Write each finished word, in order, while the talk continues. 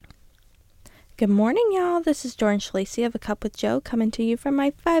Good morning, y'all. This is Jordan Shalacy of A Cup with Joe coming to you from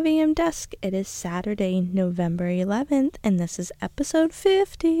my 5 a.m. desk. It is Saturday, November 11th, and this is episode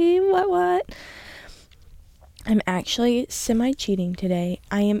 50. What? I'm actually semi-cheating today.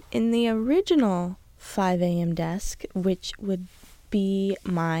 I am in the original 5 a.m. desk, which would be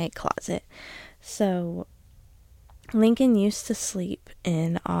my closet. So, Lincoln used to sleep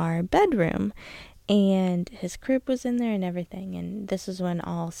in our bedroom, and his crib was in there and everything, and this is when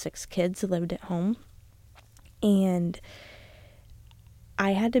all 6 kids lived at home, and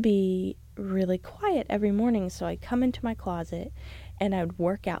I had to be really quiet every morning, so I'd come into my closet, and I would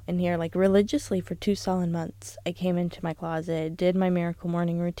work out in here, like, religiously for 2 solid months. I came into my closet, did my miracle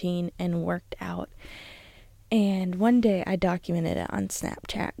morning routine, and worked out. And one day I documented it on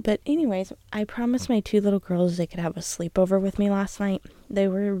Snapchat. But anyways, I promised my 2 little girls they could have a sleepover with me last night. They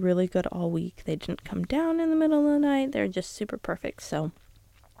were really good all week. They didn't come down in the middle of the night. They're just super perfect. So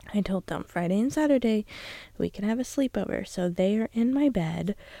I told them Friday and Saturday we can have a sleepover. So they are in my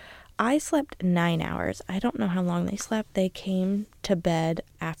bed. I slept 9 hours. I don't know how long they slept. They came to bed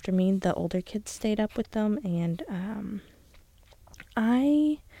after me. The older kids stayed up with them. And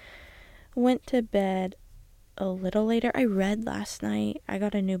I went to bed a little later. I read last night. I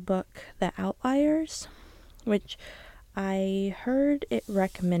got a new book, The Outliers, which I heard it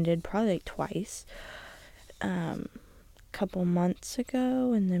recommended probably like twice, a couple months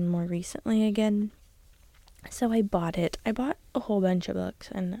ago, and then more recently again. So I bought it. I bought a whole bunch of books,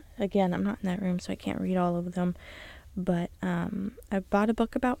 and again, I'm not in that room, so I can't read all of them. But I bought a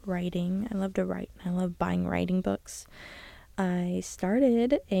book about writing. I love to write. I love buying writing books. I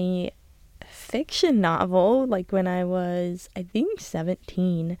started a fiction novel like when I was, I think,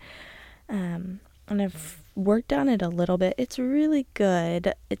 17, and I've worked on it a little bit. It's really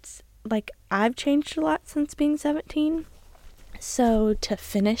good. It's like I've changed a lot since being 17, so to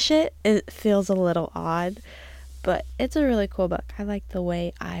finish it feels a little odd, but it's a really cool book. I like the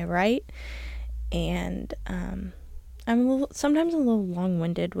way I write, and I'm sometimes a little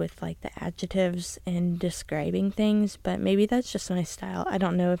long-winded with like the adjectives and describing things, but maybe that's just my style. I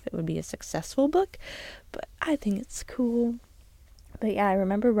don't know if it would be a successful book, but I think it's cool. But yeah, I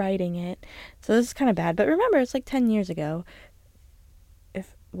remember writing it. So this is kind of bad, but remember, it's like 10 years ago.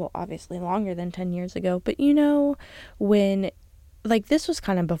 Well, obviously longer than 10 years ago, but you know, when, like, this was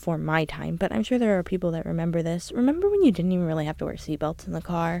kind of before my time, but I'm sure there are people that remember this. Remember when you didn't even really have to wear seatbelts in the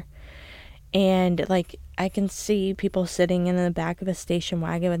car? And, like, I can see people sitting in the back of a station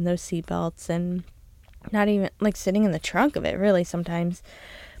wagon with no seatbelts and not even, like, sitting in the trunk of it, really, sometimes.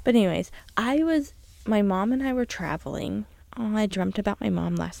 But anyways, my mom and I were traveling. Oh, I dreamt about my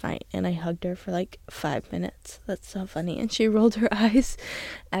mom last night, and I hugged her for, like, 5 minutes. That's so funny. And she rolled her eyes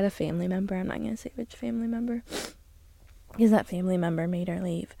at a family member. I'm not going to say which family member, because that family member made her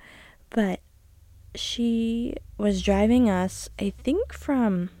leave. But she was driving us, I think,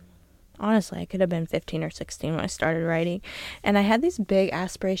 from... Honestly, I could have been 15 or 16 when I started writing, and I had these big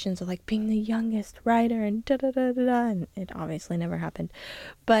aspirations of, like, being the youngest writer and da-da-da-da-da, and it obviously never happened.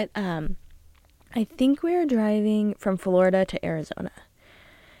 But I think we were driving from Florida to Arizona,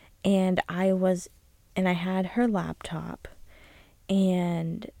 and I had her laptop,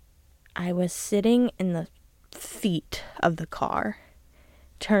 and I was sitting in the feet of the car,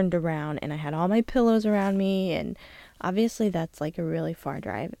 turned around, and I had all my pillows around me, and obviously that's like a really far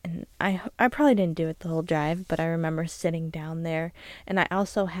drive, and I probably didn't do it the whole drive, but I remember sitting down there, and I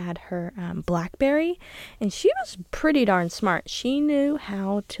also had her BlackBerry, and she was pretty darn smart. She knew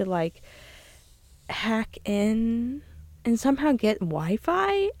how to, like, hack in and somehow get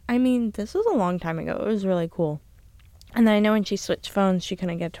Wi-Fi. I mean, this was a long time ago. It was really cool. And then I know when she switched phones, she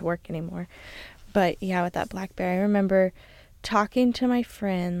couldn't get to work anymore. But yeah, with that BlackBerry, I remember talking to my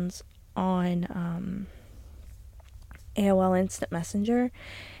friends on AOL Instant Messenger,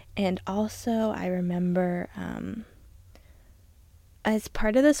 and also I remember as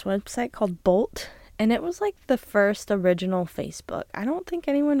part of this website called Bolt, and it was like the first original Facebook. I don't think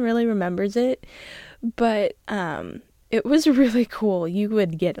anyone really remembers it, but it was really cool. You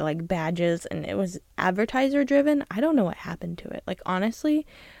would get, like, badges, and it was advertiser driven. I don't know what happened to it. Like, honestly,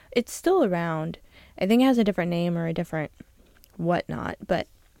 it's still around. I think it has a different name or a different whatnot, but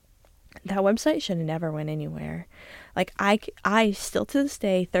that website should have never went anywhere. Like, I still to this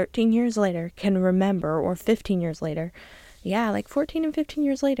day, 13 years later, can remember, or 15 years later, yeah, like 14 and 15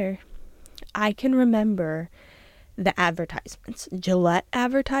 years later, I can remember the advertisements. Gillette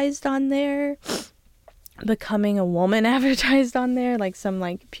advertised on there, Becoming a Woman advertised on there, like some,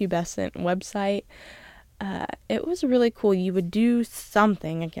 like, pubescent website. it was really cool. You would do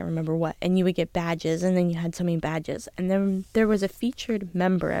something, I can't remember what, and you would get badges, and then you had so many badges. And then there was a featured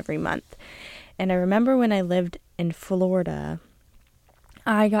member every month. And I remember when I lived in Florida,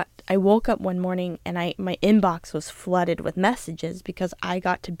 I woke up one morning and my inbox was flooded with messages because I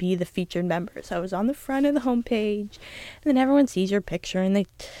got to be the featured member. So I was on the front of the homepage, and then everyone sees your picture and they,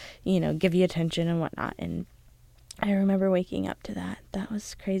 give you attention and whatnot. And I remember waking up to that. That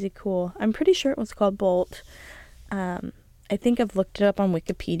was crazy cool. I'm pretty sure it was called Bolt. I think I've looked it up on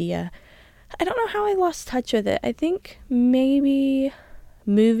Wikipedia. I don't know how I lost touch with it. I think maybe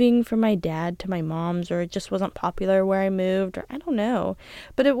moving from my dad to my mom's, or it just wasn't popular where I moved, or I don't know.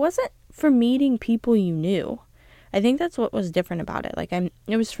 But it wasn't for meeting people you knew. I think that's what was different about it.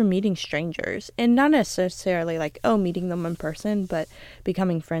 It was for meeting strangers, and not necessarily meeting them in person, but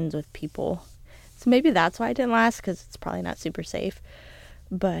becoming friends with people. So maybe that's why it didn't last, because it's probably not super safe.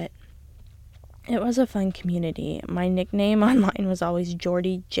 But it was a fun community. My nickname online was always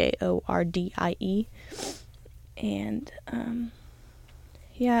Jordie, Jordie. And,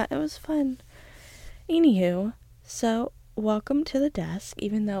 yeah, it was fun. Anywho, so welcome to the desk,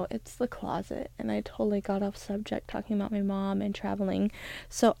 even though it's the closet, and I totally got off subject talking about my mom and traveling.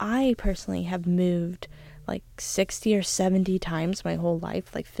 So I personally have moved 60 or 70 times my whole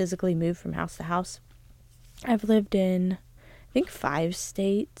life, physically moved from house to house. I've lived in, I think, 5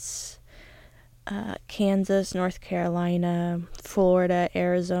 states, Kansas, North Carolina, Florida,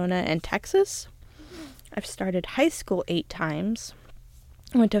 Arizona, and Texas. I've started high school 8 times.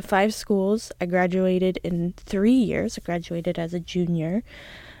 I went to 5 schools. I graduated in 3 years. I graduated as a junior.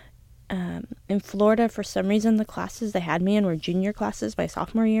 In Florida, for some reason, the classes they had me in were junior classes by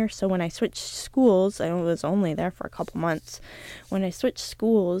sophomore year. So when I switched schools, I was only there for a couple months. When I switched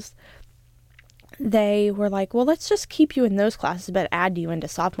schools, they were like, well, let's just keep you in those classes, but add you into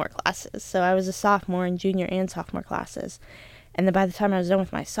sophomore classes. So I was a sophomore in junior and sophomore classes. And then by the time I was done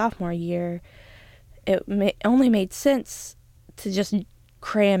with my sophomore year, it only made sense to just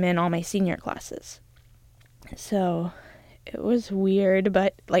cram in all my senior classes. So it was weird,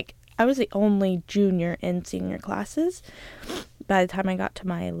 but I was the only junior in senior classes by the time I got to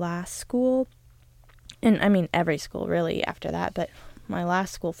my last school. And I mean, every school really after that, but my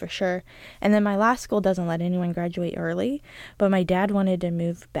last school for sure. And then my last school doesn't let anyone graduate early, but my dad wanted to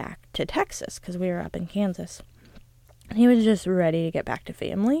move back to Texas because we were up in Kansas. And he was just ready to get back to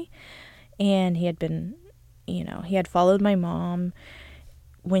family. And he had been, he had followed my mom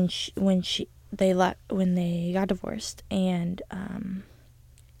when they got divorced, and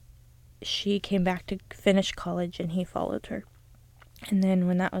she came back to finish college, and he followed her. And then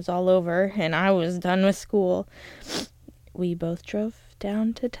when that was all over and I was done with school, we both drove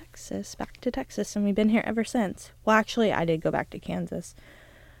down to Texas, back to Texas, and we've been here ever since. Well, actually, I did go back to Kansas,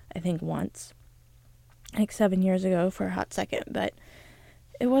 I think once, 7 years ago for a hot second, but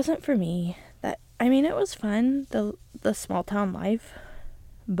it wasn't for me. It was fun, the small town life,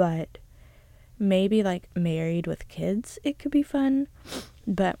 but maybe married with kids, it could be fun.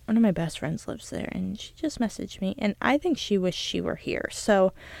 But one of my best friends lives there, and she just messaged me, and I think she wished she were here.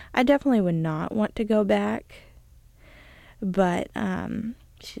 So I definitely would not want to go back. But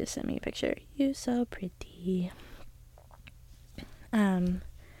she just sent me a picture. You so pretty.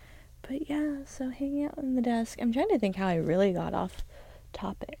 But yeah, so hanging out on the desk. I'm trying to think how I really got off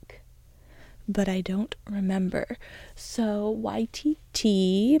topic, but I don't remember. So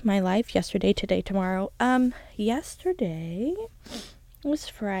YTT, my life, yesterday, today, tomorrow. Yesterday was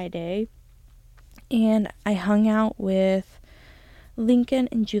Friday, and I hung out with Lincoln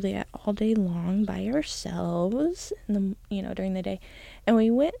and Juliet all day long by ourselves during the day. And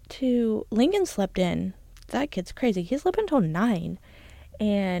we went to, Lincoln slept in. That kid's crazy. He slept until 9,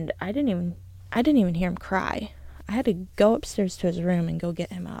 and I didn't even hear him cry. I had to go upstairs to his room and go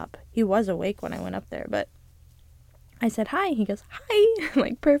get him up. He was awake when I went up there, but I said hi. He goes,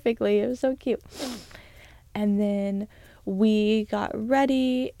 hi, perfectly. It was so cute. And then we got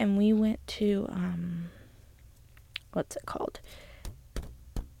ready and we went to, what's it called?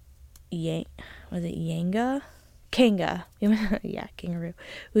 Was it Yanga? Kanga. Yeah, Kangaroo.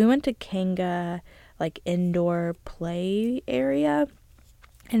 We went to Kanga, indoor play area.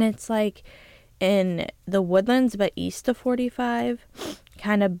 And it's in the Woodlands, but east of 45,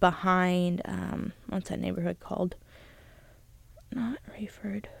 kind of behind, what's that neighborhood called? Not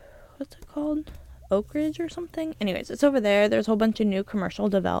Rayford. What's it called? Oak Ridge or something? Anyways, it's over there. There's a whole bunch of new commercial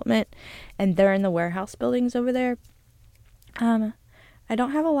development, and they're in the warehouse buildings over there. I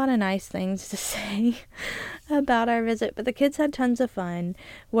don't have a lot of nice things to say about our visit, but the kids had tons of fun.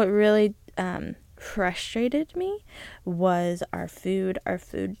 What really frustrated me was our food. Our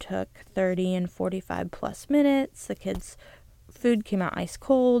food took 30 and 45 plus minutes. The kids' food came out ice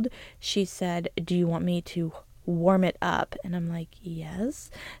cold. She said, "Do you want me to warm it up?" And I'm like, "Yes."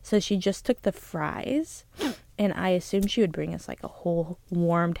 So she just took the fries, and I assumed she would bring us like a whole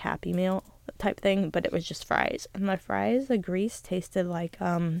warmed Happy Meal type thing, but it was just fries. And the fries, the grease tasted like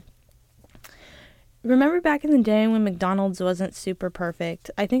remember back in the day when McDonald's wasn't super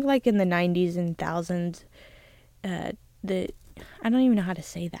perfect? I think like in the 90s and thousands, I don't even know how to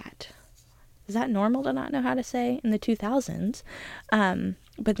say that. Is that normal to not know how to say in the 2000s?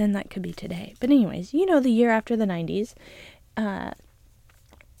 But then that could be today. But anyways, the year after the 90s,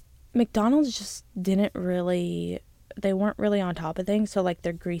 McDonald's just they weren't really on top of things. So like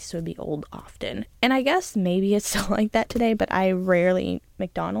their grease would be old often. And I guess maybe it's still like that today, but I rarely eat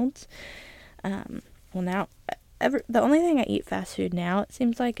McDonald's. Well, now, the only thing I eat fast food now, it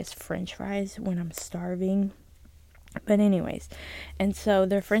seems like, is French fries when I'm starving. But anyways, and so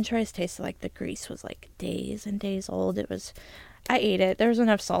their French fries tasted like the grease was like days and days old. I ate it. There was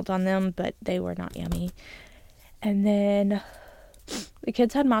enough salt on them, but they were not yummy. And then the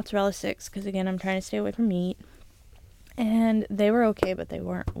kids had mozzarella sticks, because again, I'm trying to stay away from meat. And they were okay, but they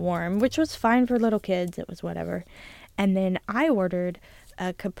weren't warm, which was fine for little kids. It was whatever. And then I ordered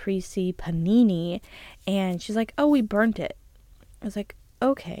a caprese panini, and she's like, "Oh, we burnt it." I was like,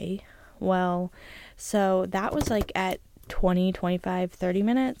 "Okay, well," so that was like at 20, 25, 30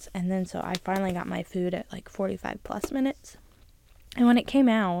 minutes, and then so I finally got my food at like 45 plus minutes. And when it came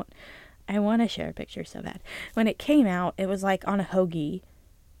out, I want to share a picture so bad. When it came out, it was like on a hoagie,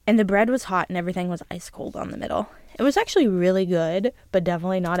 and the bread was hot and everything was ice cold on the middle. It was actually really good, but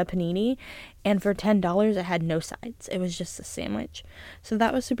definitely not a panini. And for $10, it had no sides. It was just a sandwich. So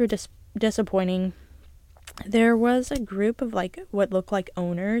that was super disappointing. There was a group of like what looked like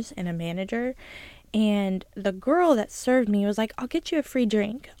owners and a manager. And the girl that served me was like, "I'll get you a free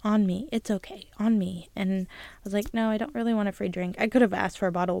drink on me. It's okay, on me." And I was like, "No, I don't really want a free drink." I could have asked for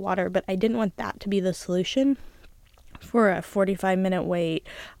a bottle of water, but I didn't want that to be the solution for a 45-minute wait,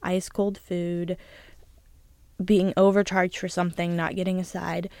 ice cold food, being overcharged for something, not getting a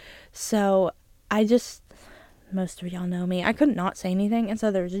side. So most of y'all know me, I could not say anything. And so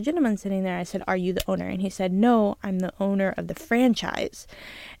there was a gentleman sitting there. I said, "Are you the owner?" And he said, "No, I'm the owner of the franchise."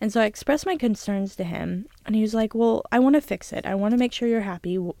 And so I expressed my concerns to him, and he was like, "Well, I want to fix it. I want to make sure you're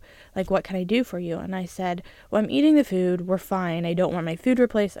happy. Like, what can I do for you?" And I said, "Well, I'm eating the food. We're fine. I don't want my food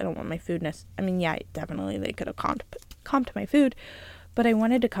replaced. I don't want my foodness." I mean, yeah, definitely they could have comped my food, but I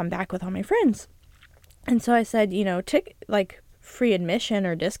wanted to come back with all my friends. And so I said, like free admission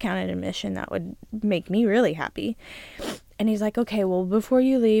or discounted admission, that would make me really happy. And he's like, "Okay, well, before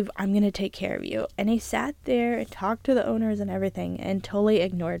you leave, I'm going to take care of you." And he sat there and talked to the owners and everything and totally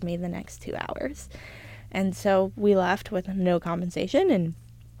ignored me the next 2 hours. And so we left with no compensation, and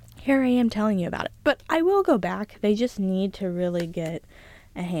here I am telling you about it. But I will go back. They just need to really get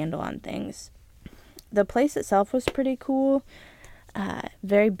a handle on things. The place itself was pretty cool.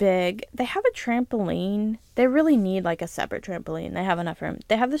 Very big. They have a trampoline. They really need like a separate trampoline. They have enough room.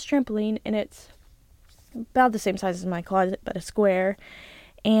 They have this trampoline, and it's about the same size as my closet, but a square.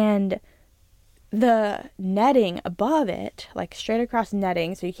 And the netting above it, like straight across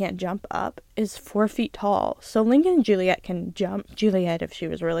netting, so you can't jump up, is 4 feet tall. So Lincoln and Juliet can jump. Juliet, if she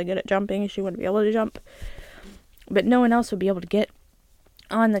was really good at jumping, she wouldn't be able to jump. But no one else would be able to get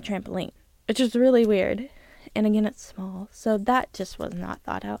on the trampoline, which is really weird. And again, it's small, so that just was not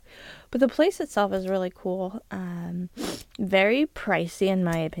thought out. But the place itself is really cool. Very pricey, in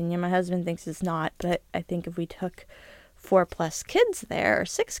my opinion. My husband thinks it's not, but I think if we took 4+ kids there, or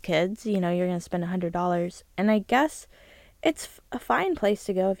 6 kids, you're going to spend $100. And I guess it's a fine place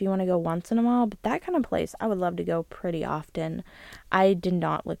to go if you want to go once in a while, but that kind of place, I would love to go pretty often. I did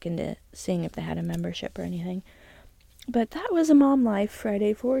not look into seeing if they had a membership or anything. But that was a Mom Life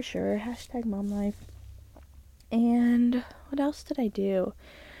Friday for sure. # Mom Life. And what else did I do?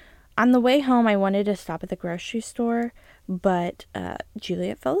 On the way home, I wanted to stop at the grocery store, but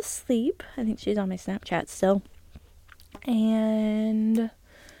Juliet fell asleep. I think she's on my Snapchat still. And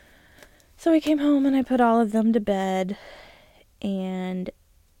so we came home, and I put all of them to bed. And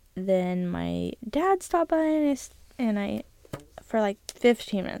then my dad stopped by, and I for like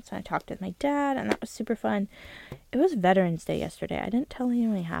 15 minutes, I talked with my dad, and that was super fun. It was Veterans Day yesterday. I didn't tell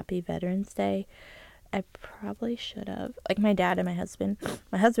anyone happy Veterans Day. I probably should have. Like my dad and my husband.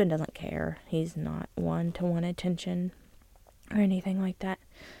 My husband doesn't care. He's not one to want attention or anything like that.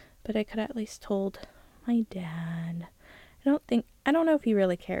 But I could have at least told my dad. I don't know if he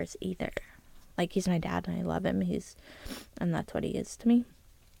really cares either. Like, he's my dad and I love him. And that's what he is to me.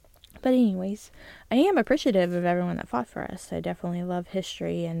 But anyways, I am appreciative of everyone that fought for us. I definitely love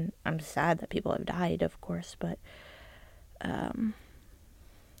history, and I'm sad that people have died, of course, but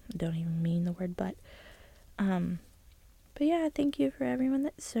don't even mean the word but yeah, thank you for everyone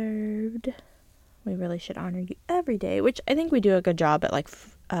that served. We really should honor you every day, which I think we do a good job at, like,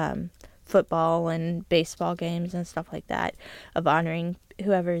 football and baseball games and stuff like that, of honoring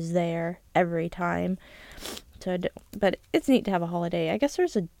whoever's there every time. But it's neat to have a holiday. I guess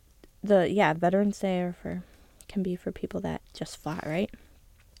there's Veterans Day can be for people that just fought, right?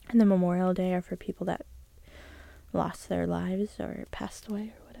 And the Memorial Day are for people that lost their lives or passed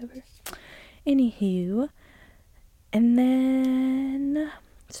away or whatever. Anywho, and then,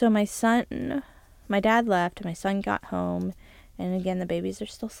 so my dad left, my son got home, and again, the babies are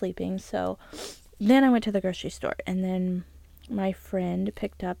still sleeping, so then I went to the grocery store, and then my friend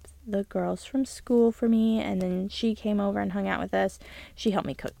picked up the girls from school for me, and then she came over and hung out with us. She helped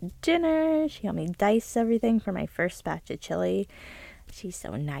me cook dinner, she helped me dice everything for my first batch of chili. She's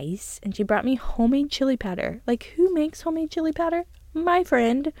so nice, and she brought me homemade chili powder. Like, who makes homemade chili powder? My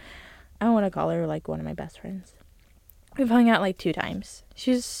friend. I want to call her, like, one of my best friends. We've hung out, like, 2 times.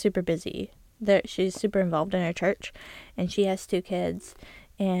 She's super busy. She's super involved in her church, and she has 2 kids,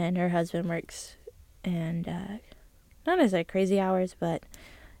 and her husband works, and not as like crazy hours, but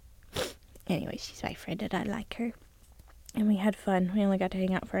anyway, she's my friend, and I like her, and we had fun. We only got to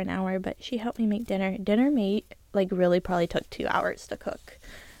hang out for an hour, but she helped me make dinner. Dinner really probably took 2 hours to cook.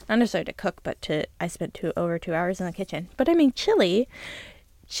 Not necessarily to cook, but I spent over 2 hours in the kitchen. But I made chili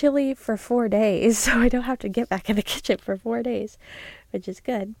for 4 days, so I don't have to get back in the kitchen for 4 days, which is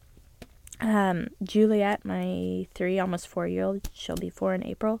good. Juliet, my 3, almost 4-year-old, she'll be 4 in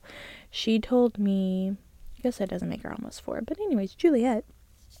April, she told me, I guess that doesn't make her almost 4, but anyways, Juliet,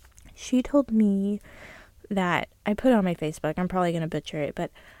 she told me that, I put it on my Facebook, I'm probably going to butcher it,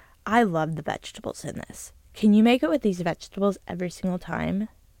 but I love the vegetables in this. Can you make it with these vegetables every single time?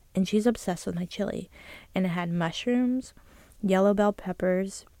 And she's obsessed with my chili, and it had mushrooms, yellow bell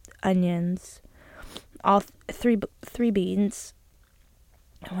peppers, onions, all 3 beans.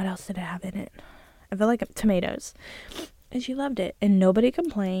 And what else did it have in it? I feel like tomatoes. And she loved it. And nobody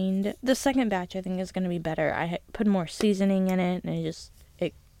complained. The second batch, I think, is going to be better. I put more seasoning in it. And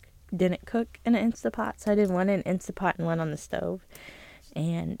it didn't cook in an Instapot. So I did one in Instapot and one on the stove.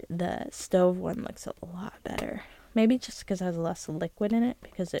 And the stove one looks a lot better. Maybe just because it has less liquid in it.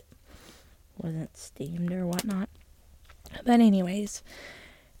 Because it wasn't steamed or whatnot. But anyways.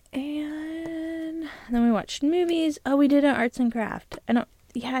 And then we watched movies. Oh, we did an arts and craft.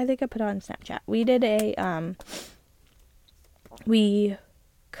 I think I put it on Snapchat. We did we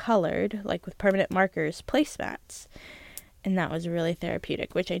colored, like, with permanent markers, placemats. And that was really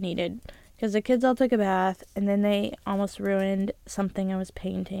therapeutic, which I needed. Because the kids all took a bath, and then they almost ruined something I was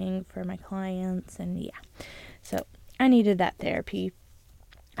painting for my clients, and yeah. So, I needed that therapy.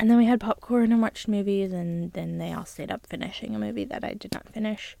 And then we had popcorn and watched movies, and then they all stayed up finishing a movie that I did not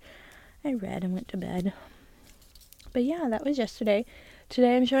finish. I read and went to bed. But yeah, that was yesterday.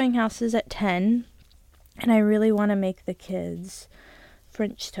 Today I'm showing houses at 10, and I really want to make the kids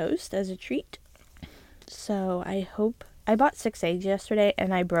French toast as a treat. So I bought 6 eggs yesterday,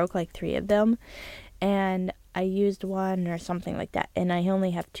 and I broke like 3 of them, and I used 1 or something like that, and I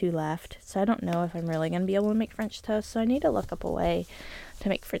only have 2 left. So I don't know if I'm really going to be able to make French toast, so I need to look up a way to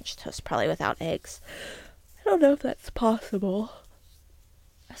make French toast, probably without eggs. I don't know if that's possible.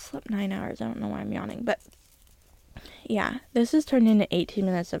 I slept 9 hours. I don't know why I'm yawning, but yeah, this has turned into 18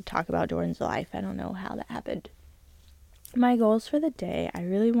 minutes of talk about Jordan's life. I don't know how that happened. My goals for the day, I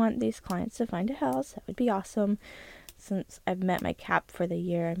really want these clients to find a house. That would be awesome. Since I've met my cap for the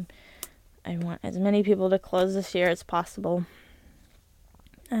year, I want as many people to close this year as possible.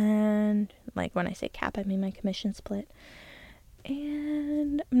 And, like, when I say cap, I mean my commission split.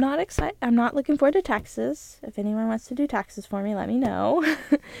 And I'm not excited. I'm not looking forward to taxes. If anyone wants to do taxes for me, let me know.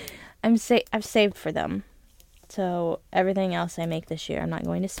 I've saved for them. So everything else I make this year, I'm not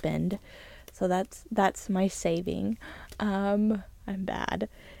going to spend. So that's my saving. I'm bad.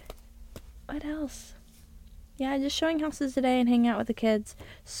 What else? Yeah, just showing houses today and hanging out with the kids.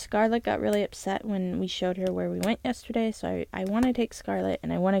 Scarlett got really upset when we showed her where we went yesterday. So I want to take Scarlett,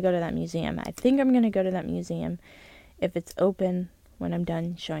 and I want to go to that museum. I think I'm going to go to that museum if it's open when I'm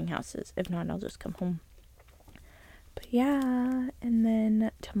done showing houses. If not, I'll just come home. But yeah, and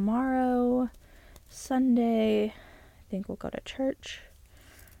then tomorrow, Sunday, I think we'll go to church.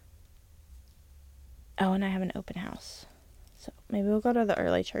 Oh, and I have an open house. So maybe we'll go to the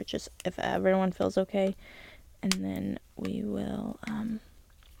early churches if everyone feels okay. And then we will,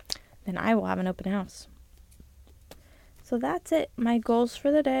 then I will have an open house. So that's it. My goals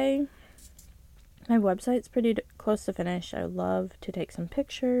for the day. My website's pretty close to finish. I would love to take some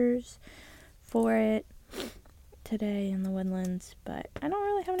pictures for it today in the woodlands, but I don't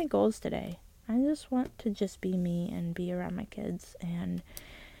really have any goals today. I just want to just be me and be around my kids and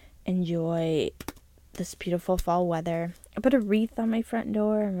enjoy this beautiful fall weather. I put a wreath on my front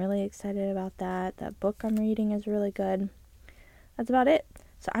door. I'm really excited about that. That book I'm reading is really good. That's about it.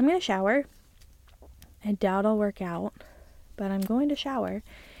 So I'm going to shower. I doubt I'll work out, but I'm going to shower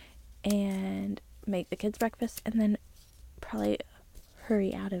and make the kids breakfast and then probably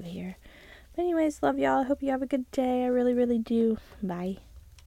hurry out of here. But anyways, love y'all. I hope you have a good day. I really, really do. Bye.